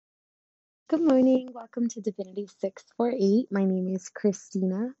Good morning. Welcome to Divinity 648. My name is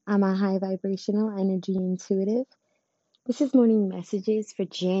Christina. I'm a high vibrational energy intuitive. This is morning messages for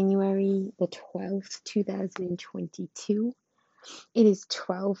January the 12th, 2022. It is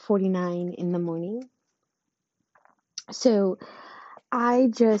 12:49 in the morning. So I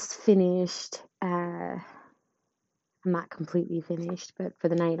just finished, I'm not completely finished, but for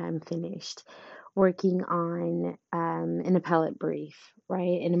the night I'm finished working on an appellate brief,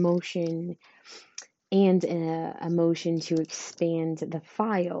 right? An emotion and a motion to expand the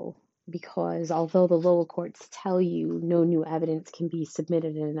file, because although the lower courts tell you no new evidence can be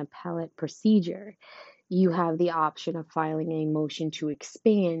submitted in an appellate procedure, you have the option of filing a motion to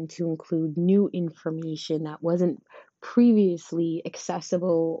expand to include new information that wasn't previously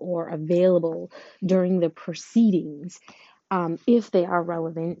accessible or available during the proceedings, if they are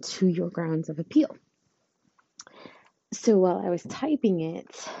relevant to your grounds of appeal. So while I was typing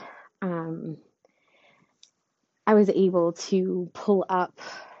it, I was able to pull up,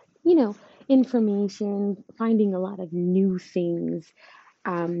 information, finding a lot of new things.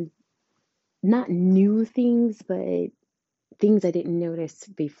 Not new things, but things I didn't notice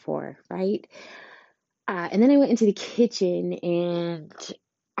before, right? And then I went into the kitchen and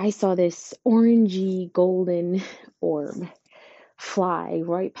I saw this orangey golden orb fly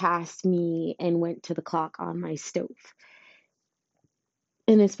right past me and went to the clock on my stove.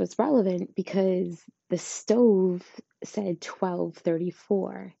 And this was relevant because the stove said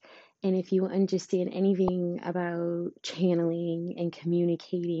 12:34. And if you understand anything about channeling and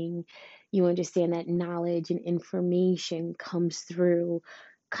communicating, you understand that knowledge and information comes through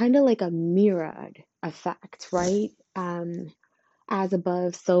kind of like a mirrored effect, right? As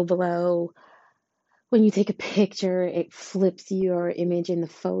above, so below. When you take a picture, it flips your image in the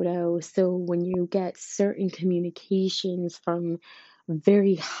photo. So when you get certain communications from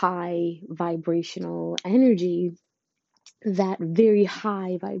very high vibrational energy, that very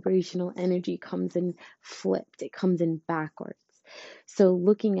high vibrational energy comes in flipped. It comes in backwards. So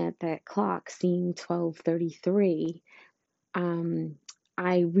looking at that clock, seeing 12:33,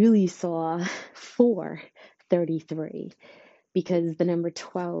 I really saw 4:33, because the number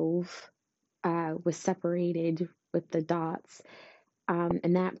 12 was separated with the dots,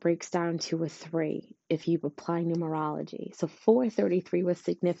 and that breaks down to a 3 if you apply numerology. So 4:33 was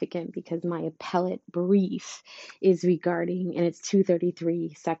significant because my appellate brief is regarding, and it's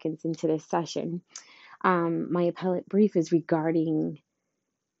 2:33 seconds into this session. My appellate brief is regarding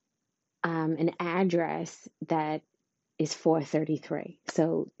an address that is 4:33.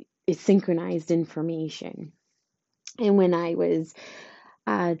 So it's synchronized information. And when I was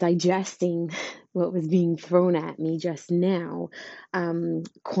digesting what was being thrown at me just now,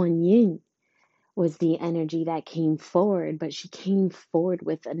 Kuan Yin was the energy that came forward, but she came forward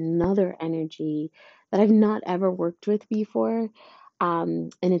with another energy that I've not ever worked with before.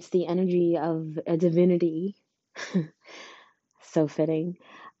 And it's the energy of a divinity, so fitting,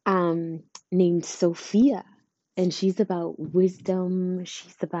 named Sophia. And she's about wisdom,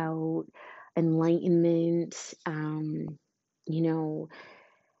 she's about enlightenment. You know,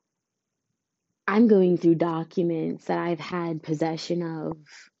 I'm going through documents that I've had possession of,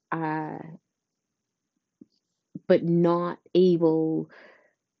 but not able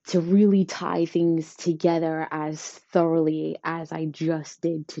to really tie things together as thoroughly as I just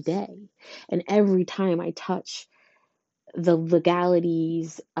did today. And every time I touch the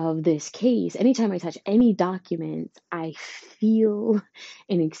legalities of this case, anytime I touch any documents, I feel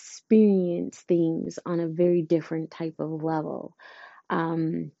and experience things on a very different type of level.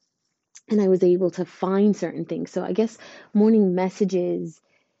 And I was able to find certain things. So I guess morning messages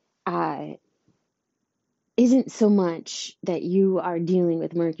isn't so much that you are dealing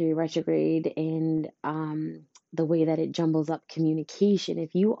with Mercury retrograde and the way that it jumbles up communication.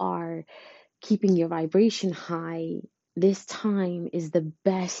 If you are keeping your vibration high, this time is the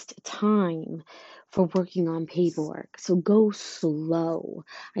best time for working on paperwork. So go slow.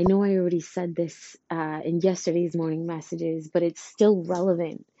 I know I already said this in yesterday's morning messages, but it's still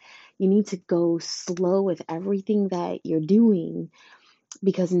relevant. You need to go slow with everything that you're doing,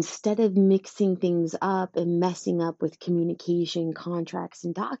 because instead of mixing things up and messing up with communication, contracts,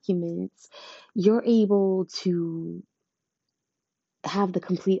 and documents, you're able to have the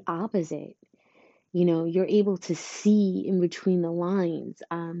complete opposite. You're able to see in between the lines.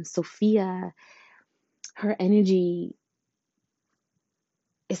 Sophia, her energy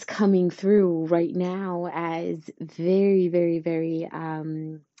is coming through right now as very, very, very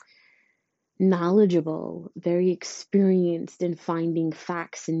knowledgeable, very experienced in finding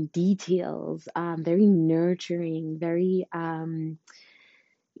facts and details, very nurturing, very,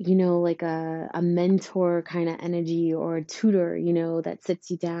 like a mentor kind of energy, or a tutor, that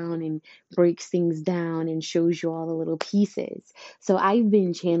sits you down and breaks things down and shows you all the little pieces. So I've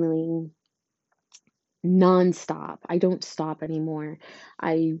been channeling nonstop. I don't stop anymore.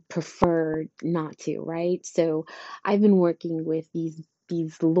 I prefer not to, right? So I've been working with these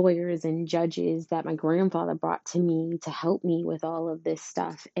lawyers and judges that my grandfather brought to me to help me with all of this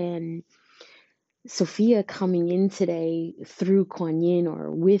stuff. And Sophia coming in today through Kuan Yin, or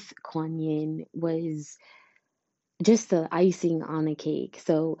with Kuan Yin, was just the icing on the cake.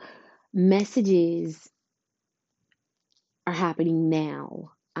 So messages are happening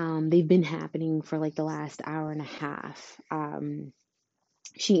now. They've been happening for like the last hour and a half.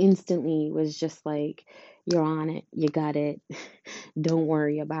 She instantly was just like, "You're on it. You got it. Don't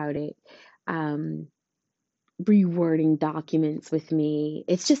worry about it." Um, Rewording documents with me.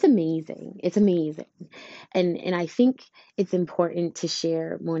 It's just amazing. It's amazing. And I think it's important to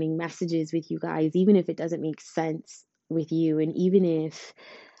share morning messages with you guys, even if it doesn't make sense with you, and even if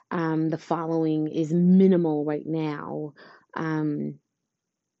the following is minimal right now. Um,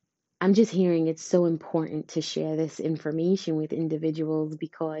 I'm just hearing it's so important to share this information with individuals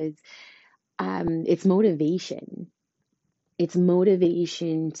because it's motivation. It's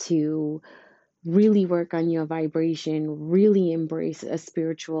motivation to really work on your vibration, really embrace a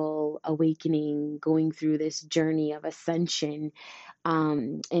spiritual awakening, going through this journey of ascension,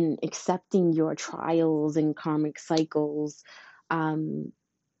 and accepting your trials and karmic cycles um,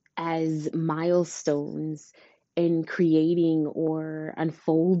 as milestones in creating or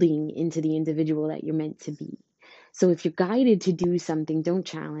unfolding into the individual that you're meant to be. So if you're guided to do something, don't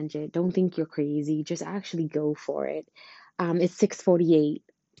challenge it. Don't think you're crazy. Just actually go for it. It's 6:48,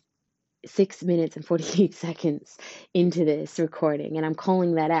 6 minutes and 48 seconds into this recording, and I'm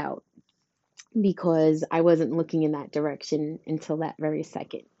calling that out because I wasn't looking in that direction until that very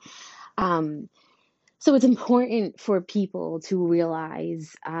second. Um, so it's important for people to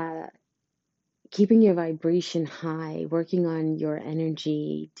realize keeping your vibration high, working on your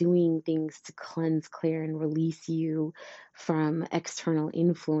energy, doing things to cleanse, clear, and release you from external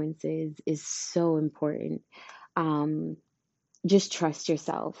influences is so important. Um, just trust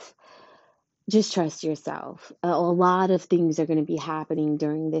yourself. Just trust yourself. A lot of things are going to be happening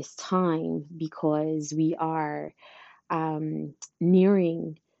during this time because we are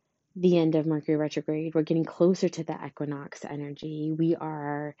nearing the end of Mercury retrograde. We're getting closer to the equinox energy. We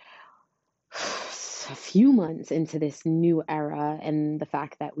are a few months into this new era, and the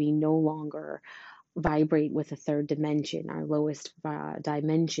fact that we no longer vibrate with a third dimension. Our lowest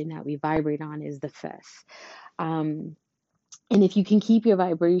dimension that we vibrate on is the fifth. Um, and if you can keep your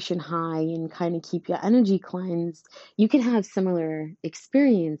vibration high and kind of keep your energy cleansed, you can have similar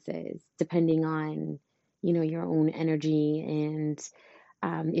experiences depending on, your own energy and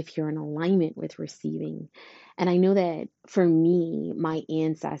if you're in alignment with receiving. And I know that for me, my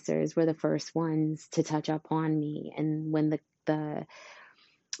ancestors were the first ones to touch up on me. And when the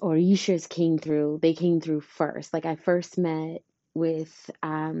Orishas came through, they came through first. Like I first met with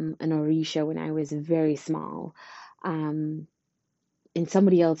an Orisha when I was very small. Um, in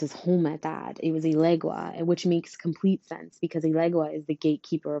somebody else's home at that. It was Elegua, which makes complete sense because Elegua is the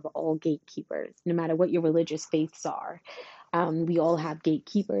gatekeeper of all gatekeepers, no matter what your religious faiths are. We all have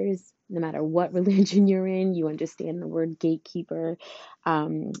gatekeepers. No matter what religion you're in, you understand the word gatekeeper.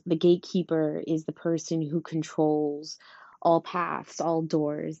 The gatekeeper is the person who controls all paths, all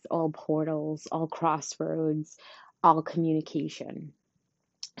doors, all portals, all crossroads, all communication.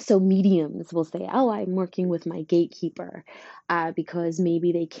 So mediums will say, "Oh, I'm working with my gatekeeper," because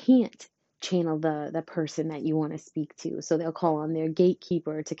maybe they can't channel the person that you want to speak to. So they'll call on their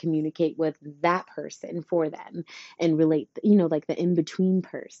gatekeeper to communicate with that person for them and relate, like the in-between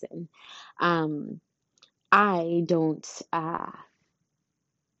person. Um, I don't uh,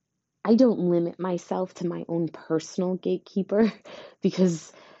 I don't limit myself to my own personal gatekeeper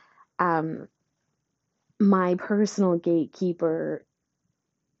because um, my personal gatekeeper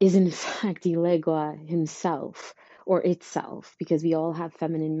is in fact Elegua himself or itself, because we all have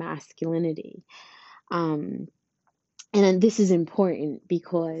feminine masculinity. Um, and then this is important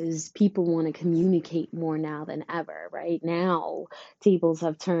because people want to communicate more now than ever, right? Now, tables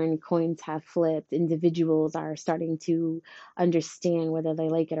have turned, coins have flipped, individuals are starting to understand whether they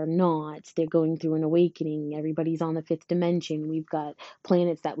like it or not. They're going through an awakening. Everybody's on the fifth dimension. We've got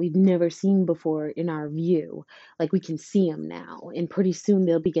planets that we've never seen before in our view. Like we can see them now, and pretty soon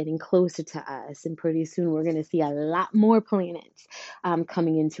they'll be getting closer to us, and pretty soon we're going to see a lot more planets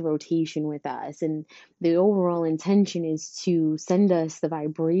coming into rotation with us. And the overall intention intention is to send us the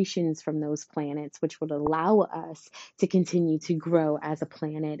vibrations from those planets, which would allow us to continue to grow as a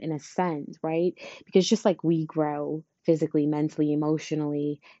planet and ascend, right? Because just like we grow physically, mentally,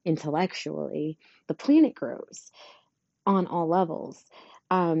 emotionally, intellectually, the planet grows on all levels,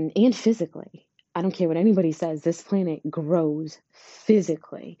 and physically. I don't care what anybody says, this planet grows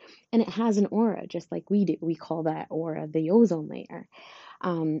physically. And it has an aura just like we do. We call that aura the ozone layer.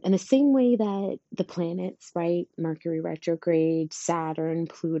 And the same way that the planets, right? Mercury retrograde, Saturn,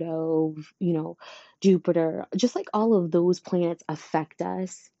 Pluto, Jupiter, just like all of those planets affect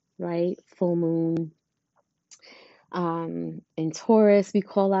us, right? Full moon, in Taurus, we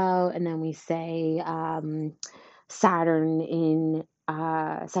call out, and then we say Saturn in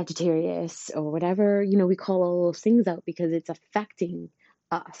Sagittarius or whatever, we call all those things out because it's affecting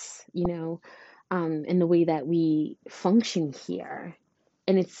us, in the way that we function here.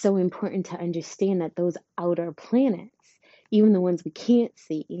 And it's so important to understand that those outer planets, even the ones we can't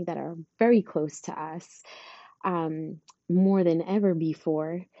see that are very close to us, um, more than ever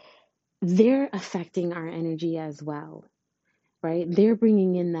before, they're affecting our energy as well, right? They're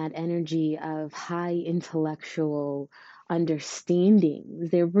bringing in that energy of high intellectual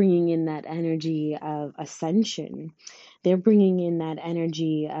understandings. They're bringing in that energy of ascension. They're bringing in that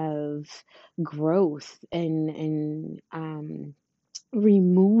energy of growth and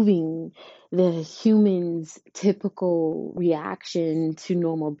removing the human's typical reaction to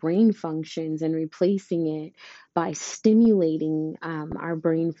normal brain functions and replacing it by stimulating our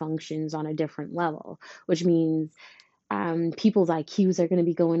brain functions on a different level, which means people's IQs are going to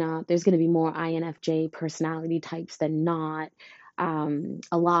be going up. There's going to be more INFJ personality types than not.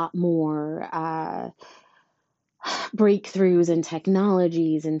 A lot more breakthroughs in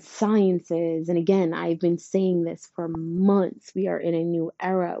technologies and sciences. And again, I've been saying this for months. We are in a new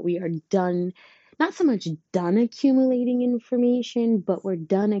era. We are done, not so much done accumulating information, but we're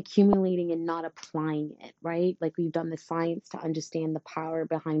done accumulating and not applying it, right? Like we've done the science to understand the power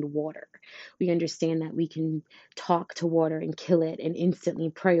behind water. We understand that we can talk to water and kill it and instantly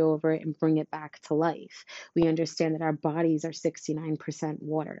pray over it and bring it back to life. We understand that our bodies are 69%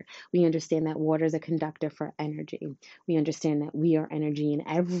 water. We understand that water is a conductor for energy. We understand that we are energy and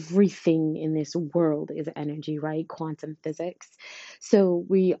everything in this world is energy, right? Quantum physics. So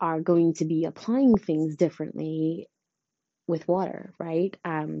we are going to be applying things differently with water, right?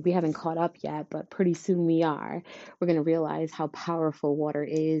 We haven't caught up yet, but pretty soon we are. We're going to realize how powerful water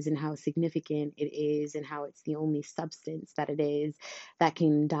is and how significant it is and how it's the only substance that it is that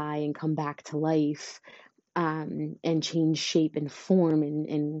can die and come back to life, and change shape and form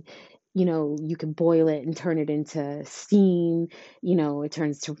and you can boil it and turn it into steam, it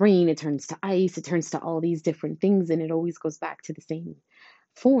turns to rain, it turns to ice, it turns to all these different things, and it always goes back to the same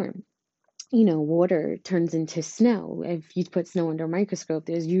form. Water turns into snow. If you put snow under a microscope,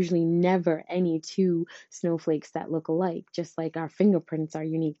 there's usually never any two snowflakes that look alike. Just like our fingerprints are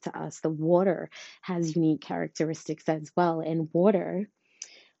unique to us, the water has unique characteristics as well, and water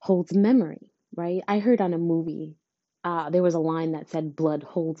holds memory, right? I heard on a movie, there was a line that said, blood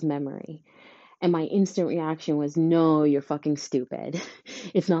holds memory. And my instant reaction was, no, you're fucking stupid.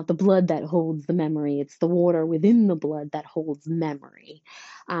 It's not the blood that holds the memory, it's the water within the blood that holds memory.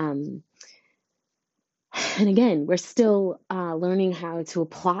 Um, and again, we're still learning how to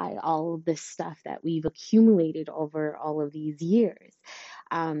apply all of this stuff that we've accumulated over all of these years.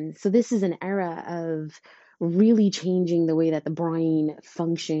 So this is an era of really changing the way that the brain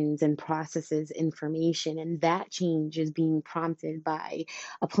functions and processes information. And that change is being prompted by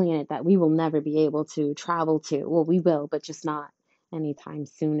a planet that we will never be able to travel to. Well, we will, but just not anytime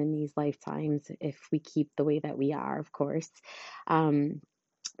soon in these lifetimes if we keep the way that we are, of course.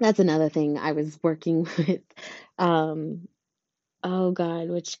 That's another thing I was working with. Um, oh God,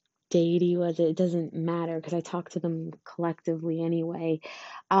 which deity was it? It doesn't matter because I talk to them collectively anyway.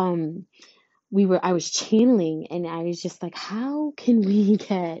 Um, I was channeling and I was just like, how can we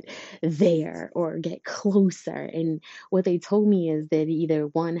get there or get closer? And what they told me is that either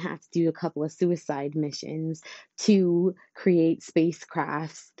one, have to do a couple of suicide missions, two, create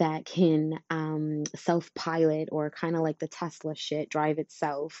spacecrafts that can self-pilot or kind of like the Tesla shit, drive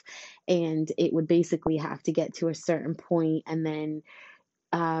itself. And it would basically have to get to a certain point and then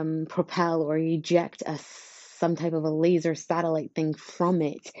propel or eject some type of a laser satellite thing from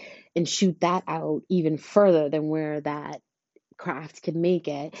it and shoot that out even further than where that craft could make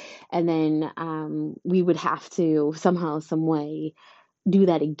it. And then we would have to somehow, some way, do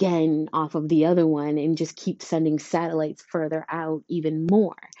that again off of the other one and just keep sending satellites further out even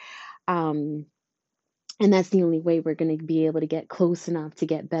more. Um, and that's the only way we're going to be able to get close enough to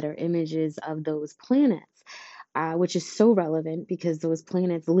get better images of those planets. which is so relevant because those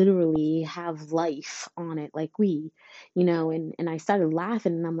planets literally have life on it, like we, and I started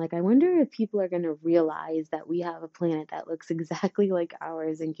laughing and I'm like, I wonder if people are going to realize that we have a planet that looks exactly like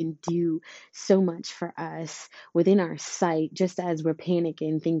ours and can do so much for us within our sight, just as we're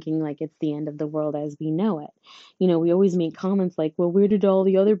panicking, thinking like it's the end of the world as we know it. We always make comments like, well, where did all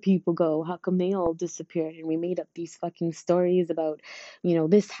the other people go? How come they all disappeared? And we made up these fucking stories about,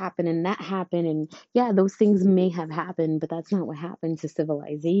 this happened and that happened. And yeah, those things may have happened, but that's not what happened to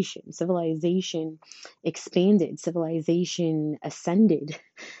civilization. Civilization expanded, civilization ascended,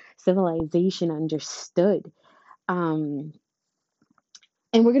 civilization understood. Um,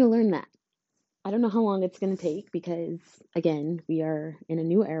 and we're going to learn that. I don't know how long it's going to take because, again, we are in a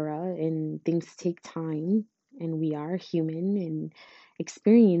new era and things take time and we are human and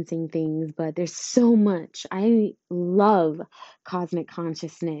experiencing things, but there's so much. I love cosmic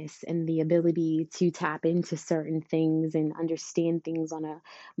consciousness and the ability to tap into certain things and understand things on a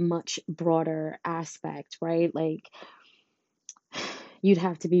much broader aspect, right? Like, you'd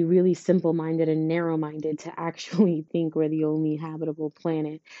have to be really simple minded and narrow minded to actually think we're the only habitable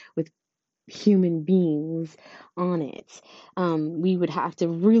planet with human beings on it. We would have to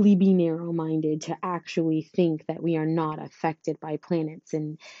really be narrow minded to actually think that we are not affected by planets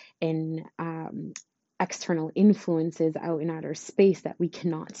and external influences out in outer space that we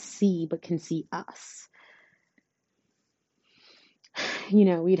cannot see but can see us.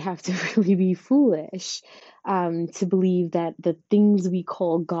 We'd have to really be foolish to believe that the things we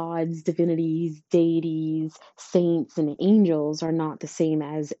call gods, divinities, deities, saints, and angels are not the same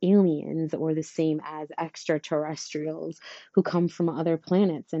as aliens or the same as extraterrestrials who come from other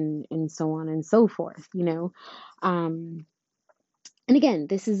planets and so on and so forth. Um, and again,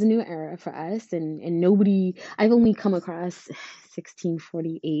 this is a new era for us, and nobody, I've only come across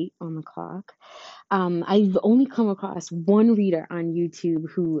 1648 on the clock. I've only come across one reader on YouTube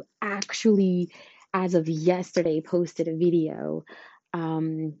who actually, as of yesterday, posted a video.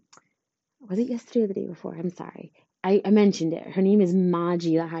 Um, was it yesterday or the day before? I'm sorry. I mentioned it. Her name is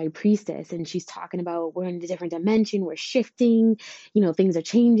Maji, the High Priestess, and she's talking about we're in a different dimension, we're shifting, things are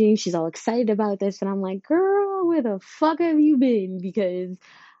changing. She's all excited about this, and I'm like, girl, where the fuck have you been? Because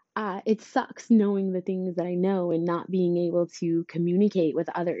it sucks knowing the things that I know and not being able to communicate with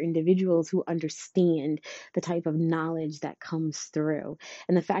other individuals who understand the type of knowledge that comes through.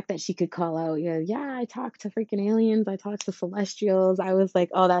 And the fact that she could call out, yeah, I talk to freaking aliens, I talk to celestials. I was like,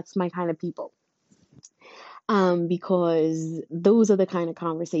 oh, that's my kind of people. Because those are the kind of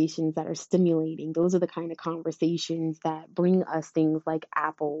conversations that are stimulating. Those are the kind of conversations that bring us things like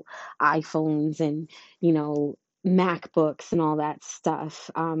Apple iPhones and, MacBooks and all that stuff,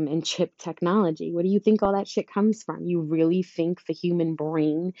 and chip technology. What do you think all that shit comes from? You really think the human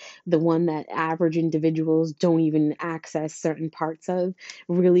brain, the one that average individuals don't even access certain parts of,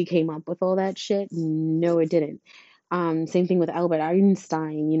 really came up with all that shit? No, it didn't. Same thing with Albert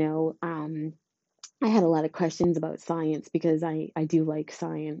Einstein. I had a lot of questions about science because I do like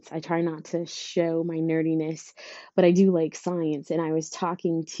science. I try not to show my nerdiness, but I do like science. And I was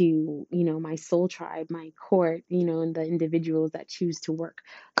talking to, my soul tribe, my court, and the individuals that choose to work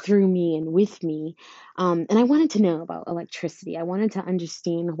through me and with me. And I wanted to know about electricity. I wanted to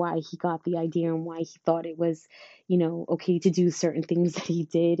understand why he got the idea and why he thought it was, okay to do certain things that he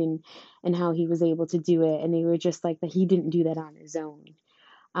did and how he was able to do it. And they were just like that he didn't do that on his own.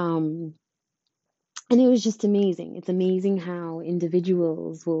 Um, and it was just amazing. It's amazing how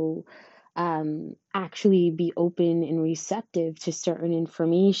individuals will actually be open and receptive to certain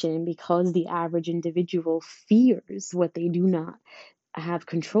information because the average individual fears what they do not have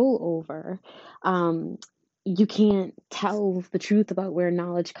control over. Um, you can't tell the truth about where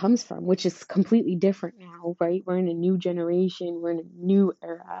knowledge comes from, which is completely different now, right? We're in a new generation, we're in a new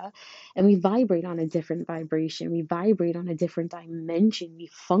era, and we vibrate on a different vibration. We vibrate on a different dimension. We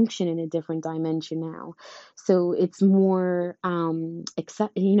function in a different dimension now. So it's more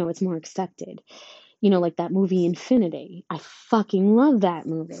it's more accepted. Like that movie Infinity. I fucking love that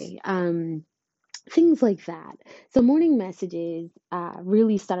movie. Things like that. So morning messages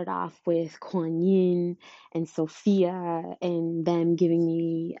really started off with Kuan Yin and Sophia and them giving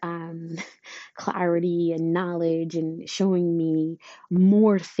me clarity and knowledge and showing me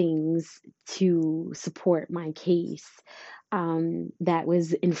more things to support my case. That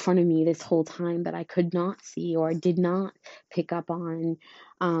was in front of me this whole time that I could not see or did not pick up on.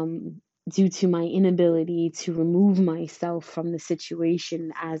 Due to my inability to remove myself from the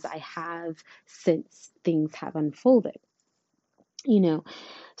situation as I have since things have unfolded. You know,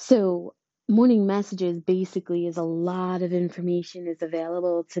 so morning messages basically is a lot of information is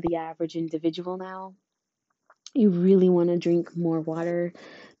available to the average individual now. You really want to drink more water,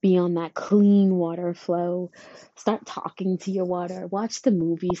 be on that clean water flow. Start talking to your water. Watch the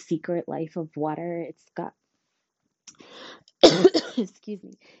movie Secret Life of Water. It's got, excuse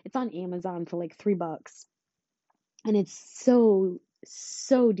me, it's on Amazon for like $3. And it's so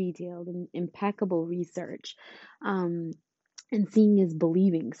detailed and impeccable research. Um, and seeing is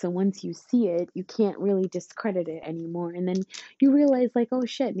believing. So once you see it, you can't really discredit it anymore. And then you realize, like, oh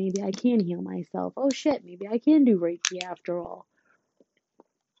shit, maybe I can heal myself. Oh shit, maybe I can do Reiki after all.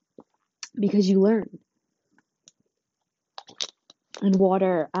 Because you learn. And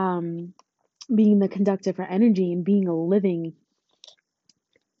water, being the conductor for energy and being a living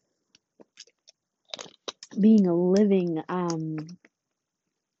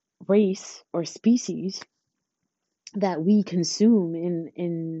race or species that we consume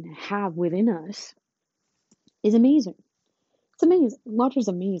and have within us is amazing. It's amazing. Water's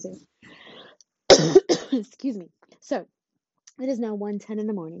amazing. Excuse me. So it is now 1:10 in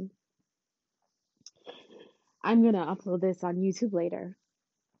the morning. I'm gonna upload this on YouTube later.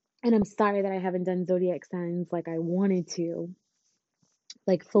 And I'm sorry that I haven't done zodiac signs like I wanted to,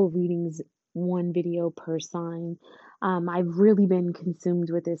 like full readings, one video per sign. I've really been consumed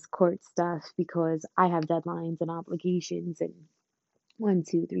with this court stuff because I have deadlines and obligations and 1,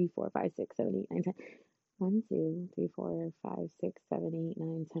 2, 3, 4, 5, 6, 7, 8, 9, 10. 1, 2, 3, 4, 5, 6, 7, 8,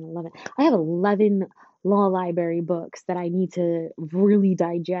 9, 10, 11. I have 11 law library books that I need to really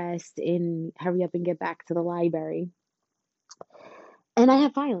digest and hurry up and get back to the library. And I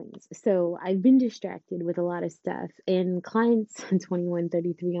have filings. So I've been distracted with a lot of stuff. And clients,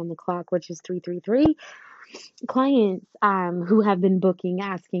 2133 on the clock, which is 333, clients who have been booking,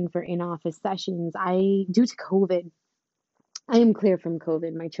 asking for in-office sessions, due to COVID, I am clear from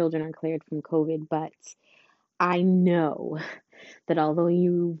COVID. My children are cleared from COVID, but I know that although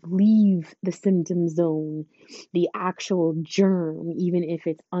you leave the symptom zone, the actual germ, even if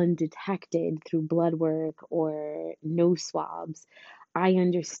it's undetected through blood work or no swabs, I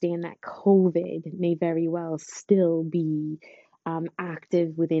understand that COVID may very well still be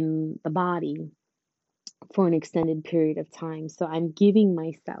active within the body for an extended period of time. So I'm giving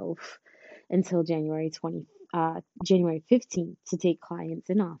myself until January 15th to take clients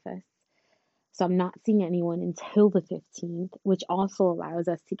in office. So I'm not seeing anyone until the 15th, which also allows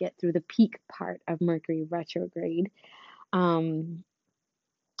us to get through the peak part of Mercury retrograde. Um,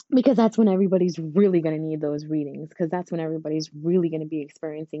 because that's when everybody's really going to need those readings, because that's when everybody's really going to be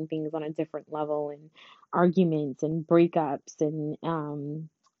experiencing things on a different level, and arguments and breakups and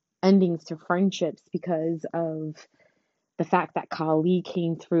endings to friendships because of the fact that Kali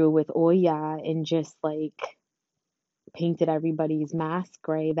came through with Oya and just like painted everybody's mask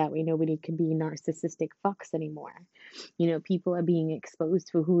gray. That way nobody could be narcissistic fucks anymore. People are being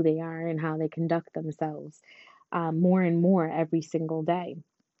exposed to who they are and how they conduct themselves more and more every single day.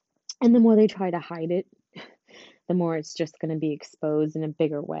 And the more they try to hide it, the more it's just going to be exposed in a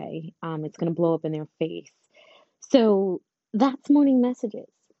bigger way. It's going to blow up in their face. So that's morning messages.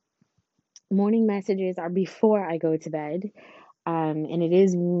 Morning messages are before I go to bed, and it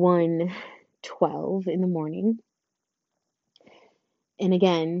is 1:12 in the morning. And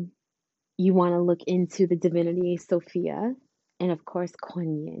again, you want to look into the divinity Sophia and, of course,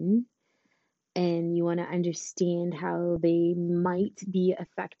 Kuan Yin. And you want to understand how they might be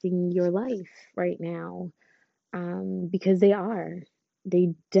affecting your life right now, because they are.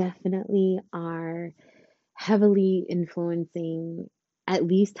 They definitely are heavily influencing at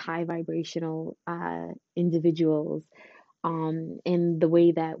least high vibrational individuals, in the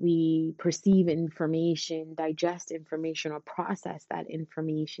way that we perceive information, digest information, or process that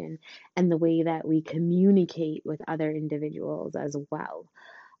information, and the way that we communicate with other individuals as well.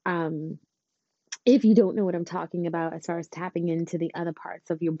 Um, if you don't know what I'm talking about as far as tapping into the other parts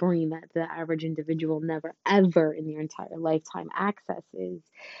of your brain that the average individual never ever in their entire lifetime accesses,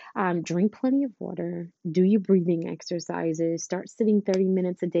 drink plenty of water, do your breathing exercises, start sitting 30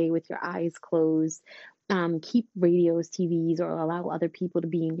 minutes a day with your eyes closed, keep radios, TVs, or allow other people to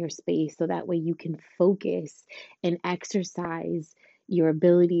be in your space so that way you can focus and exercise your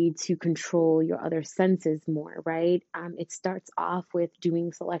ability to control your other senses more, right? It starts off with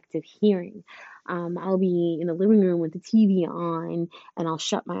doing selective hearing. I'll be in the living room with the TV on, and I'll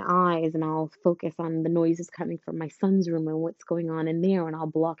shut my eyes and I'll focus on the noises coming from my son's room and what's going on in there, and I'll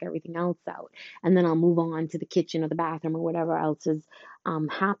block everything else out. And then I'll move on to the kitchen or the bathroom or whatever else is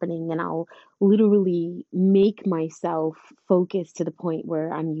happening, and I'll literally make myself focus to the point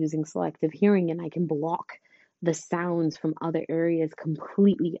where I'm using selective hearing and I can block the sounds from other areas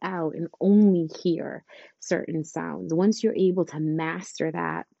completely out and only hear certain sounds. Once you're able to master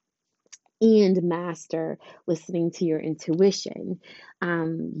that, and master listening to your intuition,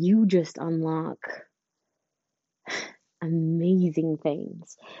 you just unlock amazing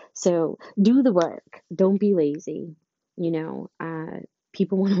things. So do the work. Don't be lazy. You know,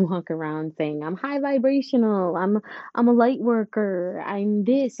 people want to walk around saying, I'm high vibrational, I'm a light worker, I'm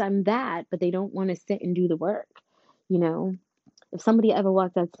this, I'm that, but they don't want to sit and do the work. You know, if somebody ever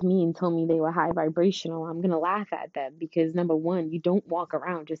walked up to me and told me they were high vibrational, I'm gonna laugh at them because number one, you don't walk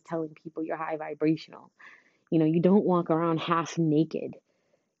around just telling people you're high vibrational. You know, you don't walk around half naked.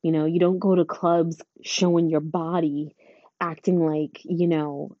 You know, you don't go to clubs showing your body, acting like,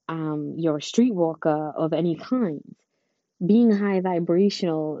 you're a streetwalker of any kind. Being high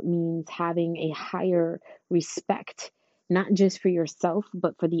vibrational means having a higher respect, not just for yourself,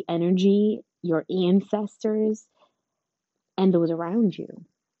 but for the energy, your ancestors, and those around you.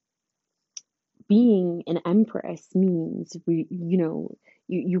 Being an empress means,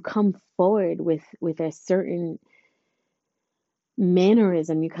 you come forward with a certain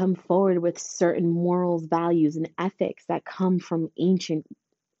mannerism, you come forward with certain morals, values, and ethics that come from ancient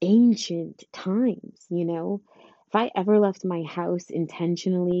times, you know. If I ever left my house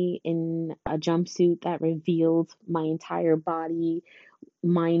intentionally in a jumpsuit that revealed my entire body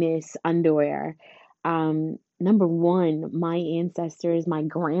minus underwear, number one, my ancestors, my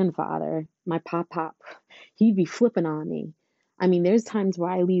grandfather, my pop, he'd be flipping on me. I mean, there's times where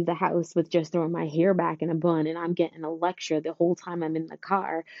I leave the house with just throwing my hair back in a bun and I'm getting a lecture the whole time I'm in the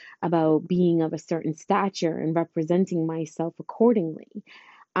car about being of a certain stature and representing myself accordingly.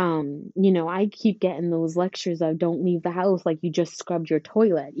 I keep getting those lectures of don't leave the house like you just scrubbed your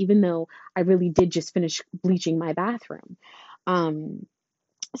toilet, even though I really did just finish bleaching my bathroom. Um,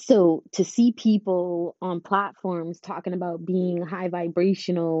 so to see people on platforms talking about being high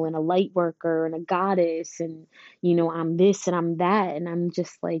vibrational and a light worker and a goddess and, I'm this and I'm that, and I'm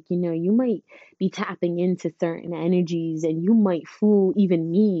just like, you might be tapping into certain energies and you might fool even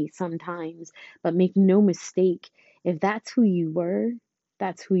me sometimes, but make no mistake, if that's who you were,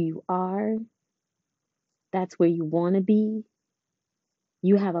 that's who you are, that's where you want to be,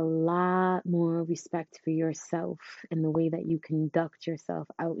 you have a lot more respect for yourself and the way that you conduct yourself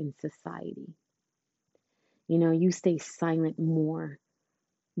out in society. You stay silent more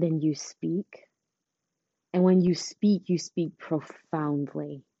than you speak. And when you speak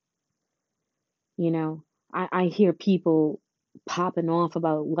profoundly. You know, I hear people popping off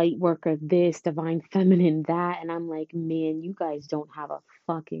about light worker this, divine feminine that, and I'm like, man, you guys don't have a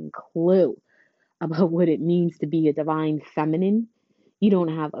fucking clue about what it means to be a divine feminine. You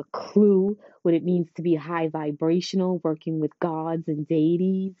don't have a clue what it means to be high vibrational, working with gods and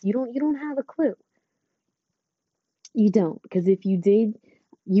deities. You don't have a clue. You don't, because if you did,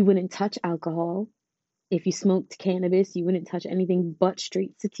 you wouldn't touch alcohol. If you smoked cannabis, you wouldn't touch anything but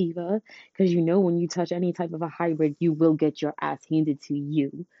straight sativa, because when you touch any type of a hybrid, you will get your ass handed to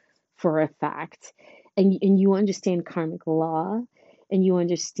you for a fact. And you understand karmic law, and you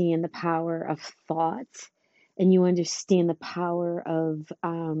understand the power of thought, and you understand the power of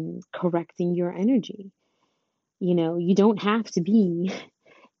correcting your energy. You don't have to be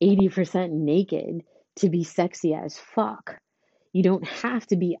 80% naked to be sexy as fuck. You don't have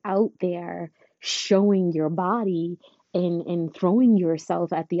to be out there showing your body and throwing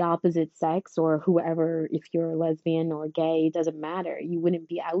yourself at the opposite sex or whoever, if you're a lesbian or gay, it doesn't matter. You wouldn't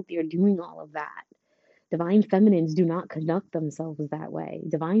be out there doing all of that. Divine feminines do not conduct themselves that way.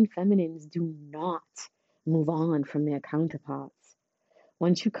 Divine feminines do not move on from their counterparts.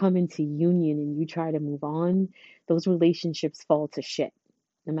 Once you come into union and you try to move on, those relationships fall to shit.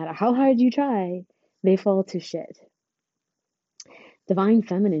 No matter how hard you try, they fall to shit. Divine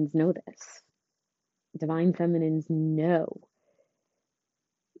feminines know this. Divine feminines know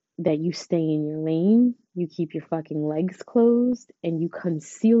that you stay in your lane, you keep your fucking legs closed, and you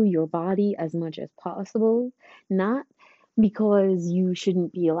conceal your body as much as possible. Not because you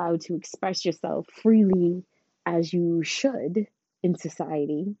shouldn't be allowed to express yourself freely as you should in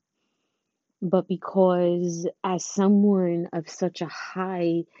society, but because as someone of such a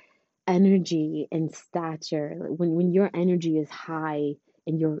high energy and stature, when your energy is high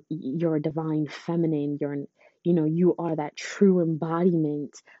and you're a divine feminine, you are that true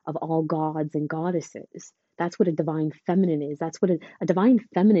embodiment of all gods and goddesses. That's what a divine feminine is. That's what a divine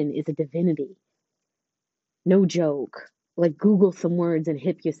feminine is, a divinity. No joke. Like, Google some words and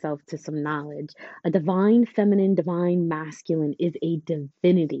hip yourself to some knowledge. A divine feminine, divine masculine is a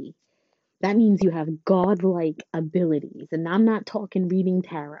divinity. That means you have godlike abilities. And I'm not talking reading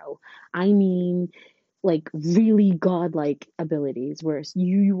tarot. I mean like really godlike abilities where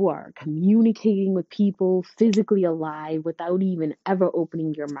you are communicating with people physically alive without even ever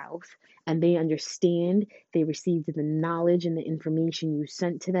opening your mouth, and they understand, they received the knowledge and the information you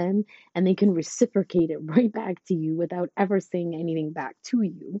sent to them, and they can reciprocate it right back to you without ever saying anything back to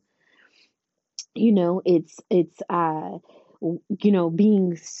you. It's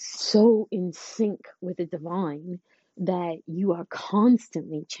being so in sync with the divine that you are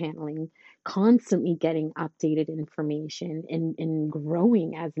constantly channeling, constantly getting updated information, and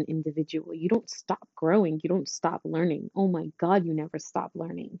growing as an individual. You don't stop growing, you don't stop learning. Oh my God, you never stop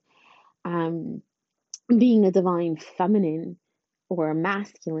learning. um Being a divine feminine or a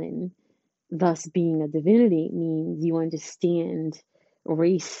masculine, thus being a divinity, means you understand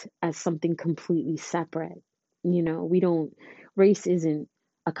race as something completely separate. We don't, race isn't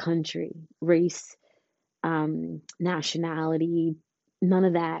a country. Race, nationality, none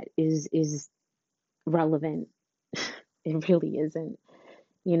of that is relevant. It really isn't.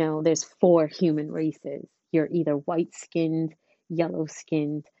 There's four human races. You're either white skinned, yellow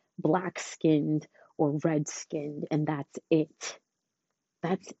skinned, black skinned, or red skinned, and that's it.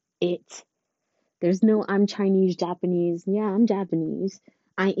 That's it. There's no I'm Chinese, Japanese. Yeah, I'm Japanese.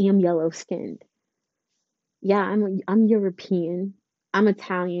 I am yellow skinned. Yeah, I'm European. I'm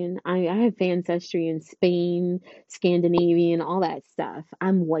Italian. I have ancestry in Spain, Scandinavian, all that stuff.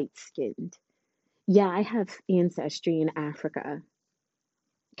 I'm white skinned. Yeah, I have ancestry in Africa,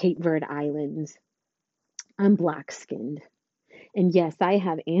 Cape Verde Islands. I'm black skinned. And yes, I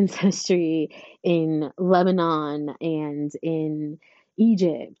have ancestry in Lebanon and in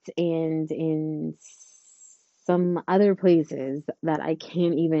Egypt and in some other places that I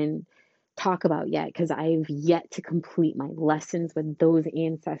can't even talk about yet because I've yet to complete my lessons with those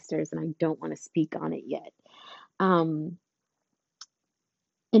ancestors and I don't want to speak on it yet. Um,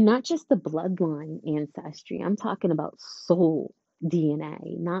 and not just the bloodline ancestry, I'm talking about soul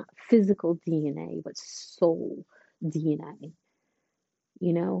DNA, not physical DNA, but soul DNA.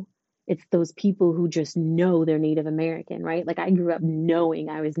 you know it's those people who just know they're Native American, right? Like I grew up knowing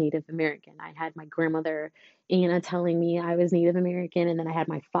I was Native American. I had my grandmother Anna telling me I was Native American, and then I had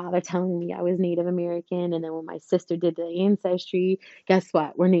my father telling me I was Native American, and then when my sister did the ancestry, guess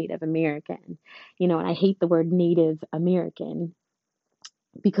what, we're Native American. And I hate the word Native American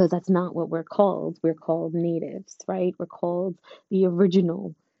because that's not what we're called. We're called natives, right? We're called the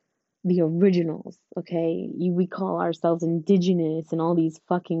original, the originals, okay? We call ourselves indigenous and all these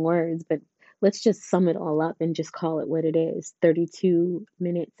fucking words, but let's just sum it all up and just call it what it is. 32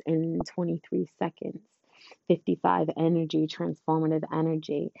 minutes and 23 seconds, 55 energy, transformative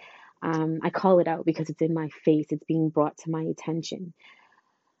energy. I call it out because it's in my face, it's being brought to my attention.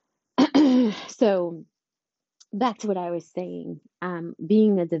 So, back to what I was saying,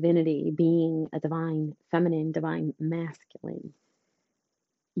 being a divinity, being a divine feminine, divine masculine,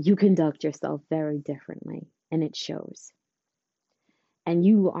 you conduct yourself very differently, and it shows. And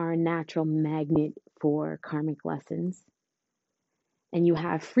you are a natural magnet for karmic lessons, and you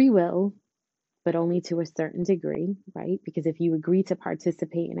have free will, but only to a certain degree, right? Because if you agree to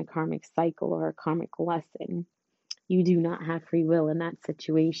participate in a karmic cycle or a karmic lesson, you do not have free will in that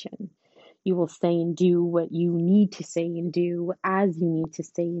situation. You will say and do what you need to say and do as you need to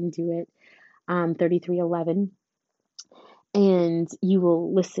say and do it. 3311. And you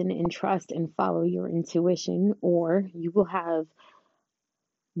will listen and trust and follow your intuition, or you will have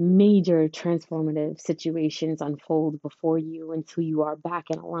major transformative situations unfold before you until you are back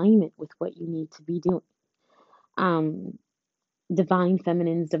in alignment with what you need to be doing. Um, Divine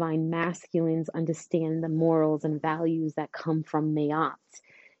feminines, divine masculines understand the morals and values that come from Mayat.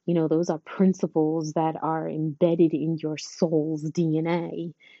 Those are principles that are embedded in your soul's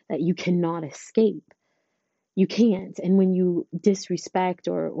DNA that you cannot escape. You can't. And when you disrespect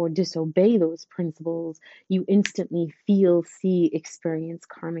or disobey those principles, you instantly feel, see, experience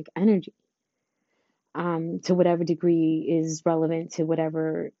karmic energy, to whatever degree is relevant to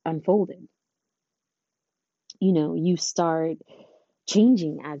whatever unfolded. You start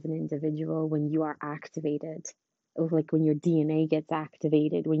changing as an individual when you are activated, like when your DNA gets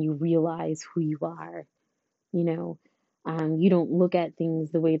activated, when you realize who you are. You know, you don't look at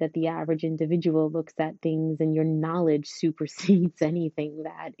things the way that the average individual looks at things, and your knowledge supersedes anything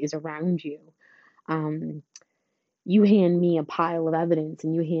that is around you. Um, you hand me a pile of evidence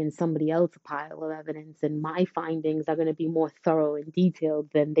and you hand somebody else a pile of evidence, and my findings are going to be more thorough and detailed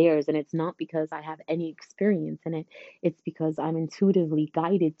than theirs. And it's not because I have any experience in it, it's because I'm intuitively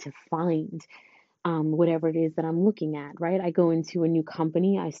guided to find whatever it is that I'm looking at, right? I go into a new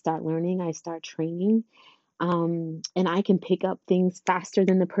company, I start learning, I start training. And I can pick up things faster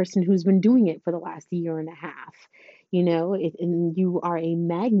than the person who's been doing it for the last year and a half. And you are a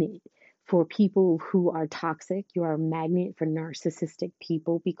magnet for people who are toxic. You are a magnet for narcissistic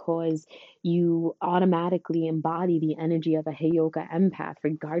people because you automatically embody the energy of a Heyoka empath,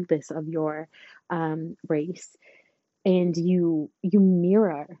 regardless of your race. And you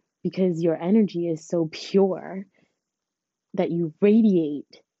mirror because your energy is so pure that you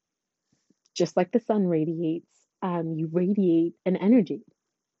radiate just like the sun radiates. You radiate an energy,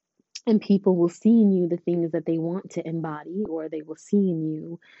 and people will see in you the things that they want to embody, or they will see in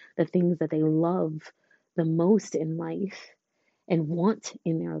you the things that they love the most in life and want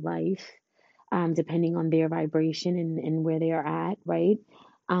in their life, depending on their vibration and where they are at, right?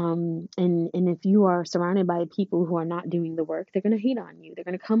 And if you are surrounded by people who are not doing the work, they're going to hate on you. They're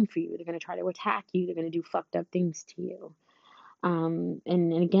going to come for you. They're going to try to attack you. They're going to do fucked up things to you.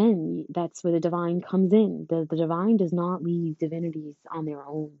 And again, that's where the divine comes in. The divine does not leave divinities on their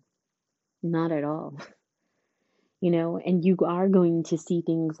own, not at all. And you are going to see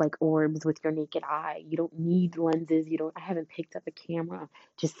things like orbs with your naked eye. You don't need lenses. I haven't picked up a camera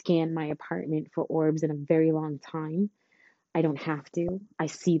to scan my apartment for orbs in a very long time. I don't have to. I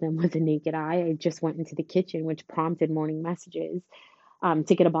see them with the naked eye. I just went into the kitchen, which prompted morning messages,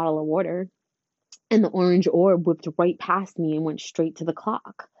 to get a bottle of water, and the orange orb whipped right past me and went straight to the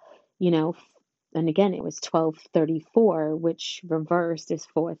clock. you know and again, it was 12:34, which reversed is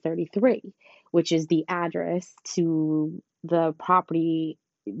 4:33, which is the address to the property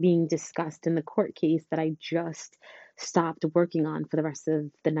being discussed in the court case that I just stopped working on for the rest of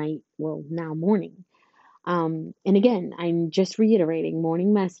the night, well, now morning. And again, I'm just reiterating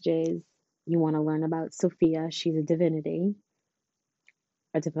morning messages. You want to learn about Sophia. She's a divinity,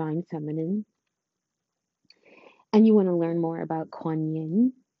 a divine feminine. And you want to learn more about Kuan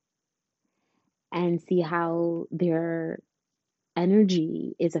Yin and see how their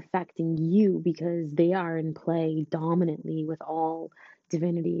energy is affecting you, because they are in play dominantly with all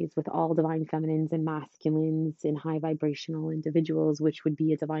divinities, with all divine feminines and masculines and high vibrational individuals, which would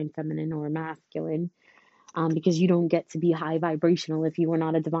be a divine feminine or a masculine, because you don't get to be high vibrational if you are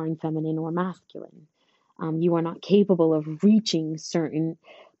not a divine feminine or masculine. You are not capable of reaching certain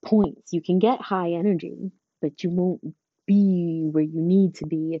points. You can get high energy, but you won't be where you need to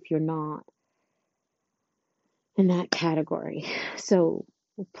be if you're not in that category. So,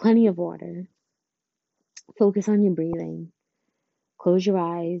 plenty of water, focus on your breathing, close your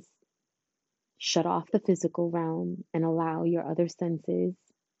eyes, shut off the physical realm, and allow your other senses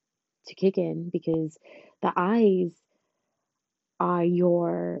to kick in, because the eyes are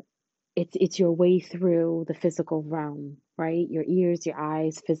it's your way through the physical realm, right? Your ears, your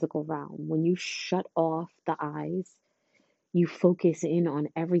eyes, physical realm. When you shut off the eyes, you focus in on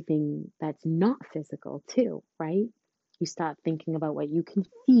everything that's not physical too, right? You stop thinking about what you can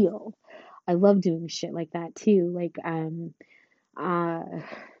feel. I love doing shit like that too. Like, uh,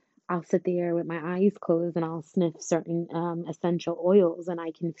 I'll sit there with my eyes closed and I'll sniff certain essential oils, and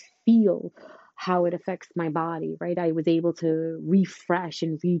I can feel how it affects my body, right? I was able to refresh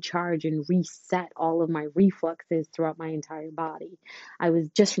and recharge and reset all of my refluxes throughout my entire body. I was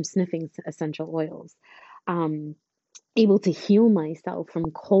just from sniffing essential oils. Um, Able to heal myself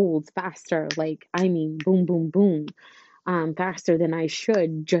from colds faster, like, I mean, boom, boom, boom, faster than I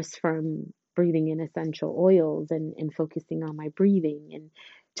should, just from breathing in essential oils and focusing on my breathing and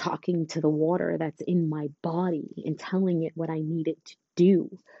talking to the water that's in my body and telling it what I need it to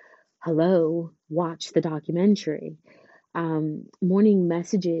do. Hello, watch the documentary. Morning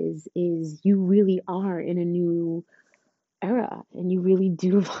messages is you really are in a new era, and you really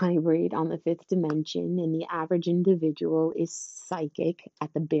do vibrate on the fifth dimension, and the average individual is psychic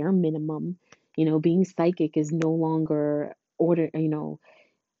at the bare minimum. Being psychic is no longer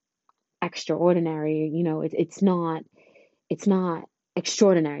extraordinary. It's not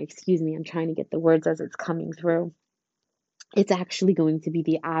extraordinary, excuse me. I'm trying to get the words as it's coming through. It's actually going to be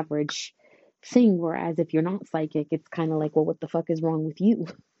the average thing, whereas if you're not psychic, it's kind of like, well, what the fuck is wrong with you?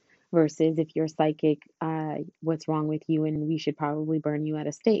 Versus if you're psychic, what's wrong with you, and we should probably burn you at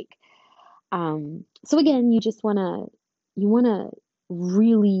a stake. So again, you want to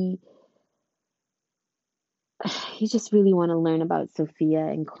really, you just really want to learn about Sophia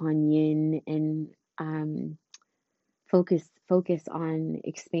and Kuan Yin, and um, focus on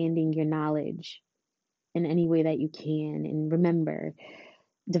expanding your knowledge in any way that you can. And remember,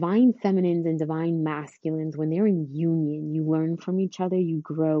 divine feminines and divine masculines, when they're in union, you learn from each other, you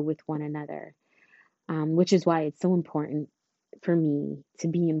grow with one another, which is why it's so important for me to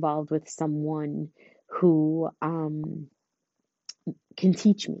be involved with someone who can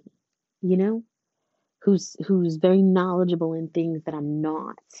teach me, you know? who's very knowledgeable in things that I'm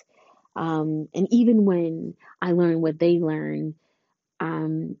not. And even when I learn what they learn,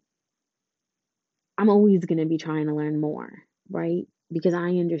 um, I'm always going to be trying to learn more, right? Because I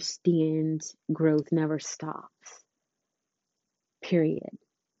understand growth never stops, period.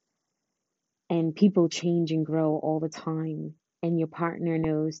 And people change and grow all the time. And your partner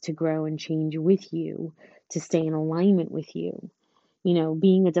knows to grow and change with you, to stay in alignment with you. You know,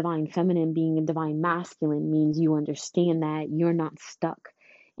 being a divine feminine, being a divine masculine means you understand that you're not stuck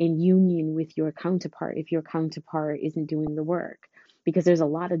in union with your counterpart if your counterpart isn't doing the work. Because there's a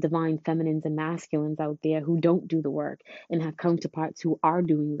lot of divine feminines and masculines out there who don't do the work and have counterparts who are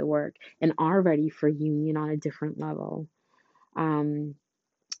doing the work and are ready for union on a different level. Um,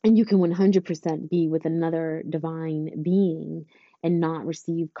 and you can 100% be with another divine being and not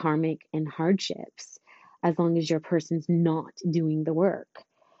receive karmic and hardships as long as your person's not doing the work.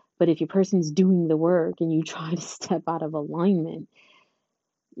 But if your person's doing the work and you try to step out of alignment,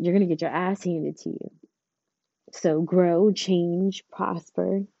 you're going to get your ass handed to you. So grow, change,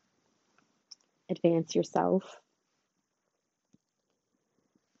 prosper, advance yourself.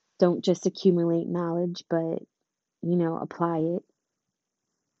 Don't just accumulate knowledge, but, apply it.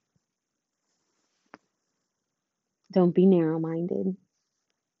 Don't be narrow minded.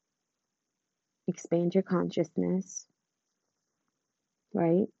 Expand your consciousness,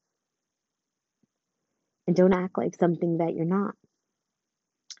 right? And don't act like something that you're not.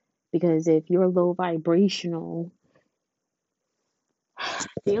 Because if you're low vibrational,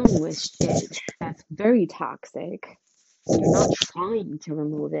 dealing with shit that's very toxic, you're not trying to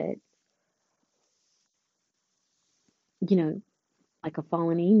remove it, like a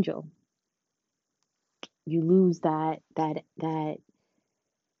fallen angel. You lose that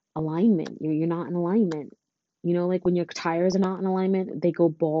alignment. You're not in alignment. Like when your tires are not in alignment, they go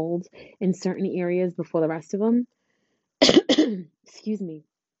bald in certain areas before the rest of them. Excuse me.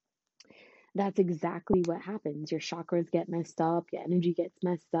 That's exactly what happens. Your chakras get messed up, your energy gets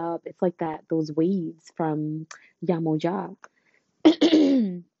messed up. It's like those waves from Yamoja.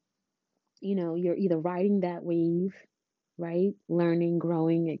 You're either riding that wave, right? Learning,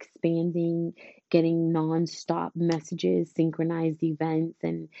 growing, expanding, getting non-stop messages, synchronized events,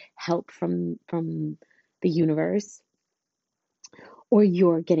 and help from the universe, or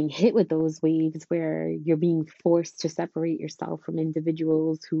you're getting hit with those waves where you're being forced to separate yourself from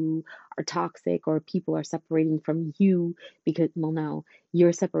individuals who are toxic, or people are separating from you because, well, no,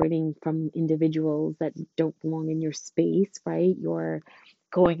 you're separating from individuals that don't belong in your space, right? You're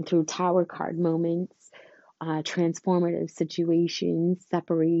going through tower card moments, transformative situations,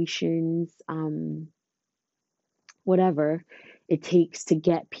 separations, whatever it takes to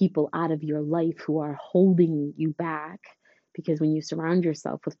get people out of your life who are holding you back. Because when you surround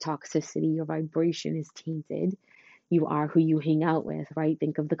yourself with toxicity, your vibration is tainted. You are who you hang out with, right?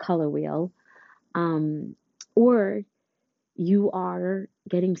 Think of the color wheel. Or you are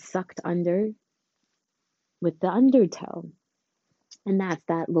getting sucked under with the undertow. And that's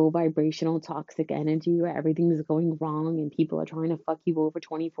that low vibrational toxic energy where everything's going wrong and people are trying to fuck you over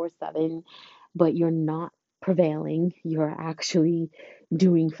 24/7, but you're not prevailing. You're actually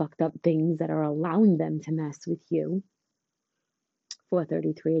doing fucked up things that are allowing them to mess with you.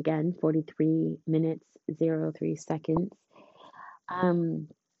 4:33 again, 43 minutes, 03 seconds. I'm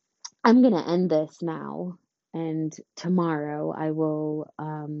going to end this now, and tomorrow I will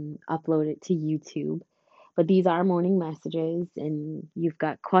upload it to YouTube. But these are morning messages, and you've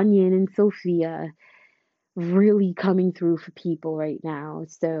got Kuan Yin and Sophia really coming through for people right now.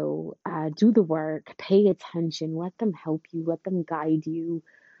 So do the work, pay attention, let them help you, let them guide you.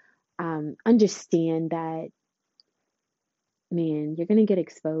 Understand that, man, you're going to get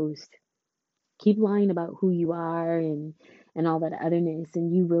exposed. Keep lying about who you are and all that otherness,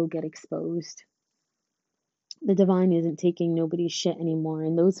 and you will get exposed. The divine isn't taking nobody's shit anymore,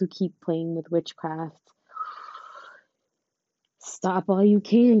 and those who keep playing with witchcraft, stop while you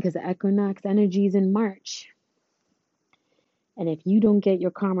can, because the equinox energy is in March. And if you don't get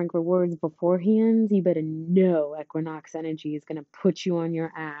your karmic rewards beforehand, you better know equinox energy is going to put you on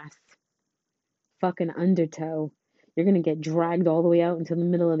your ass. Fucking undertow. You're going to get dragged all the way out into the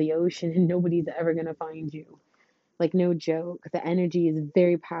middle of the ocean and nobody's ever going to find you. Like, no joke. The energy is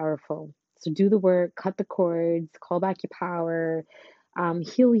very powerful. So do the work, cut the cords, call back your power,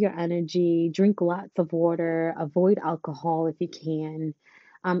 heal your energy, drink lots of water, avoid alcohol if you can.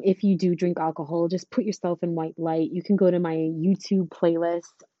 If you do drink alcohol, just put yourself in white light. You can go to my YouTube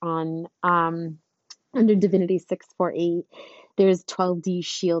playlist on under Divinity 648. There's 12D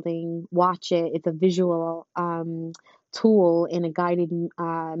shielding. Watch it. It's a visual tool and a guided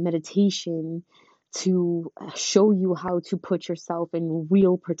meditation to show you how to put yourself in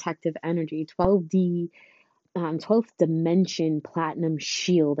real protective energy. 12th dimension platinum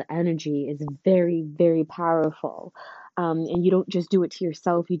shield energy is very, very powerful. And you don't just do it to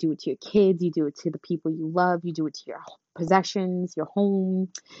yourself, you do it to your kids, you do it to the people you love, you do it to your possessions, your home,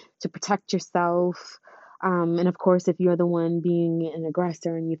 to protect yourself. And of course, if you're the one being an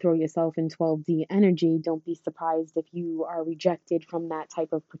aggressor and you throw yourself in 12D energy, don't be surprised if you are rejected from that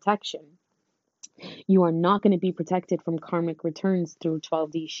type of protection. You are not going to be protected from karmic returns through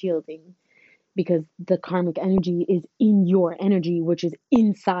 12D shielding because the karmic energy is in your energy, which is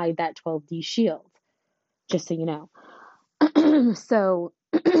inside that 12D shield, just so you know. So,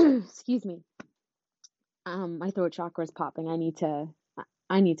 excuse me. My throat chakra is popping. I need to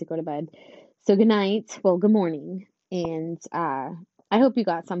go to bed. So good night. Well, good morning. And I hope you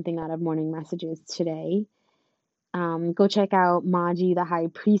got something out of morning messages today. Go check out Maji, the High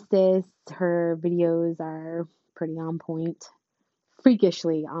Priestess. Her videos are pretty on point,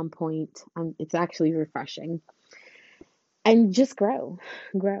 freakishly on point. It's actually refreshing. And just grow,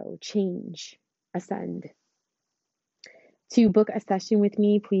 change, ascend. To book a session with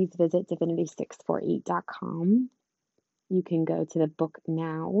me, please visit divinity648.com. You can go to the book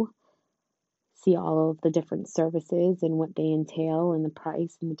now, see all of the different services and what they entail and the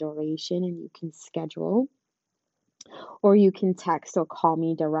price and the duration, and you can schedule. Or you can text or call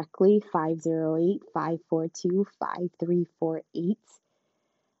me directly, 508-542-5348.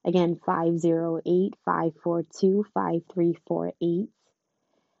 Again, 508-542-5348.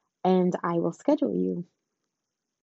 And I will schedule you.